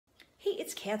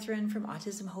it's Catherine from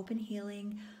Autism, Hope and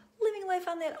Healing, living life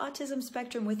on that autism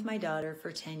spectrum with my daughter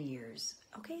for 10 years.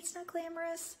 Okay, it's not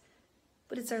glamorous,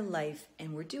 but it's our life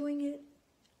and we're doing it.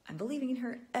 I'm believing in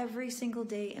her every single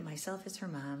day and myself as her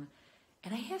mom.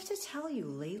 And I have to tell you,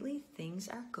 lately things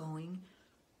are going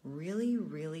really,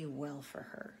 really well for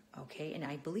her, okay? And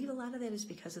I believe a lot of that is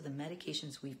because of the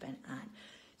medications we've been on.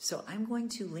 So I'm going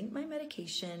to link my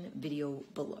medication video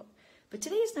below. But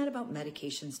today is not about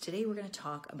medications. Today we're going to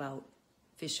talk about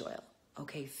fish oil,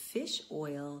 okay? Fish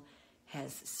oil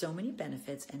has so many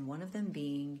benefits, and one of them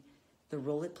being the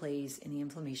role it plays in the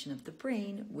inflammation of the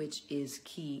brain, which is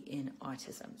key in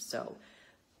autism. So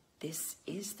this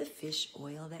is the fish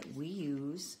oil that we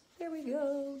use. There we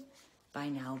go. By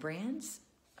Now Brands,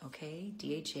 okay?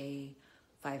 DHA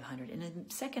 500. In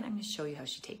a second, I'm going to show you how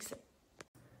she takes it.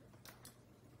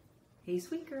 Hey,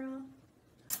 sweet girl.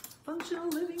 Functional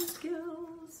living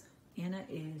skills. Anna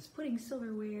is putting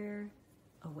silverware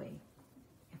away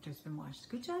after it's been washed.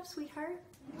 Good job, sweetheart.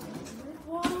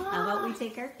 Wow. How about we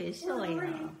take our fish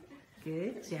oil?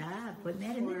 Good job. Putting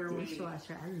that in the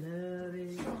dishwasher. I love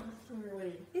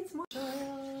it. It's more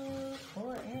oil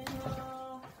for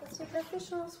Anna. Let's take our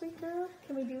fish oil, sweet girl.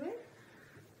 Can we do it?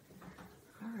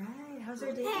 All right. How's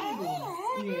our day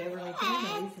going? Yeah, we're like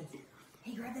making noises.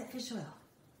 Hey, grab that fish oil.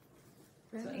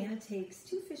 So Anna takes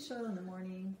 2 fish oil in the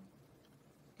morning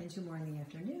and 2 more in the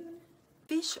afternoon.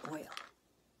 Fish oil.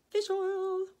 Fish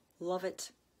oil. Love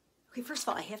it. Okay, first of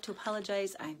all, I have to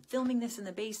apologize. I'm filming this in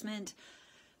the basement.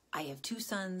 I have 2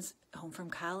 sons home from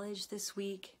college this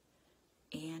week,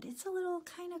 and it's a little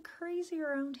kind of crazy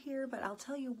around here, but I'll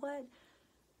tell you what,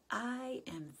 I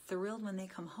am thrilled when they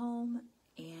come home,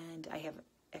 and I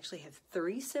actually have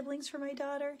 3 siblings for my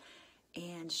daughter,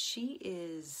 and she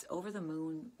is over the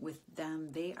moon with them.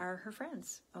 They are her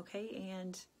friends, okay?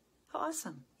 And how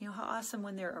awesome. You know, how awesome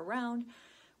when they're around,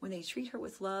 when they treat her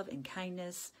with love and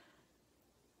kindness.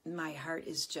 My heart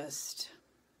is just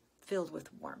filled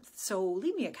with warmth. So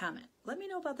leave me a comment. Let me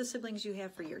know about the siblings you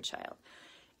have for your child.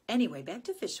 Anyway, back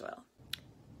to fish oil.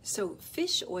 So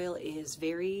fish oil is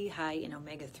very high in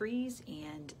omega-3s,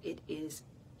 and it is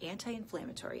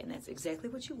anti-inflammatory, and that's exactly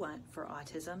what you want for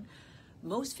autism.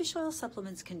 Most fish oil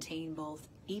supplements contain both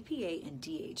EPA and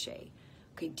DHA.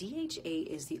 Okay,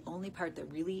 DHA is the only part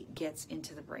that really gets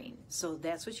into the brain. So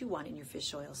that's what you want in your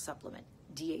fish oil supplement,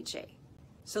 DHA.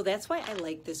 So that's why I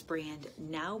like this brand,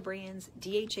 Now Brands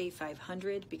DHA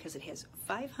 500, because it has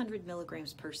 500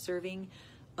 milligrams per serving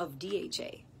of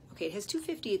DHA. Okay, it has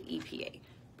 250 of EPA.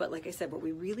 But like I said, what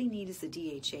we really need is the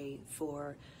DHA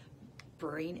for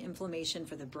brain inflammation,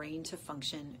 for the brain to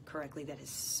function correctly. That is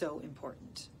so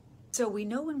important. So we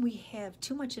know when we have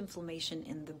too much inflammation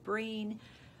in the brain,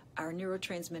 our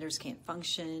neurotransmitters can't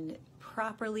function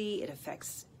properly. It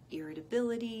affects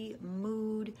irritability,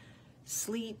 mood,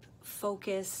 sleep,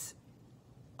 focus,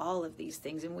 all of these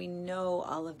things. And we know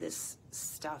all of this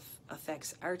stuff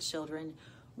affects our children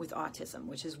with autism,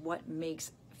 which is what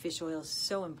makes fish oil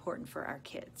so important for our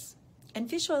kids. And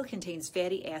fish oil contains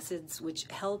fatty acids, which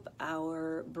help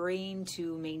our brain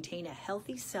to maintain a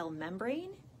healthy cell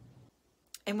membrane.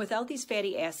 And without these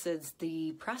fatty acids,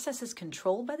 the processes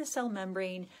controlled by the cell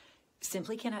membrane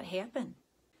simply cannot happen.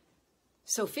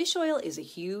 So fish oil is a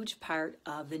huge part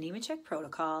of the Nemechek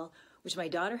Protocol, which my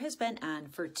daughter has been on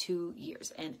for 2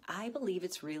 years. And I believe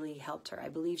it's really helped her. I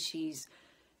believe she's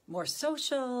more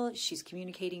social, she's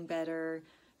communicating better,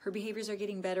 her behaviors are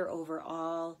getting better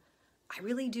overall. I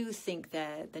really do think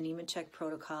that the Nemechek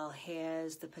Protocol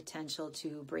has the potential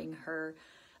to bring her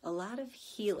a lot of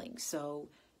healing. So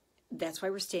that's why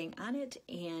we're staying on it,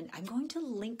 and I'm going to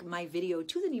link my video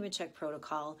to the Nemechek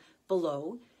Protocol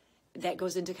below. That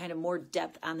goes into kind of more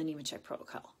depth on the Nemechek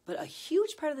Protocol. But a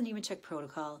huge part of the Nemechek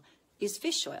Protocol is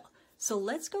fish oil. So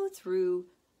let's go through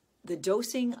the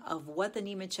dosing of what the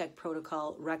Nemechek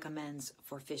Protocol recommends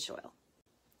for fish oil.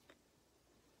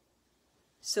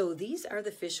 So these are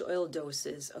the fish oil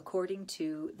doses according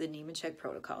to the Nemechek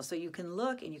Protocol. So you can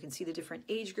look and you can see the different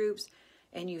age groups,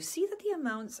 and you see that the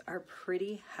amounts are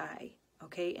pretty high,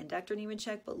 okay? And Dr.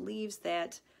 Nemechek believes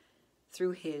that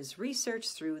through his research,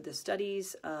 through the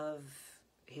studies of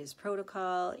his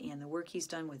protocol and the work he's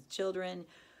done with children,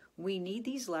 we need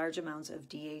these large amounts of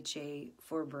DHA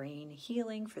for brain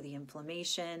healing, for the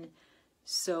inflammation.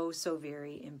 So, so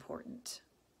very important.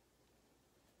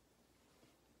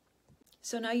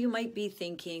 So now you might be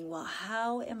thinking, well,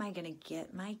 how am I going to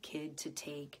get my kid to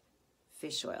take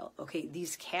fish oil? Okay,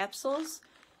 these capsules,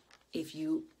 if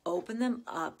you open them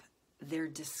up, they're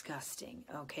disgusting,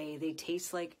 okay? They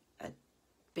taste like a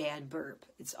bad burp.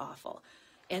 It's awful.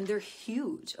 And they're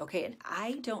huge, okay? And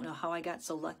I don't know how I got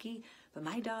so lucky, but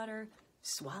my daughter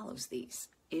swallows these.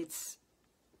 It's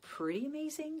pretty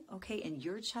amazing, okay? And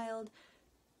your child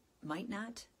might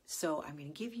not. So I'm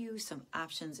going to give you some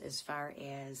options as far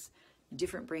as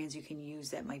different brands you can use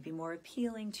that might be more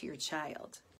appealing to your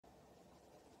child.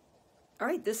 All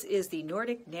right, this is the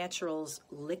Nordic Naturals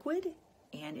Liquid,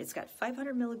 and it's got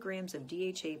 500 milligrams of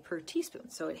DHA per teaspoon.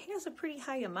 So it has a pretty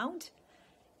high amount,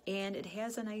 and it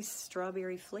has a nice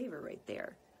strawberry flavor right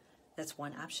there. That's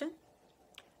one option.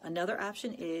 Another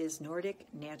option is Nordic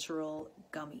Natural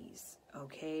Gummies,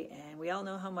 okay? And we all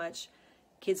know how much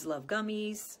kids love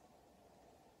gummies.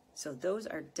 So those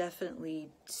are definitely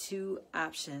two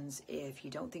options if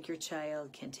you don't think your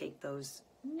child can take those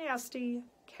nasty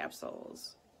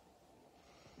capsules.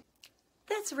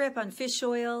 That's a wrap on fish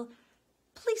oil.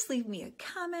 Please leave me a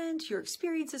comment, your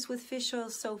experiences with fish oil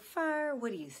so far.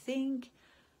 What do you think?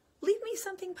 Leave me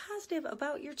something positive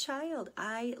about your child.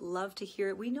 I love to hear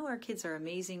it. We know our kids are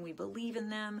amazing. We believe in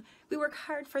them. We work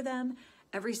hard for them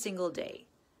every single day.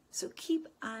 So keep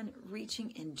on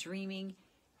reaching and dreaming.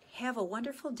 Have a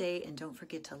wonderful day, and don't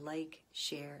forget to like,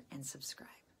 share, and subscribe.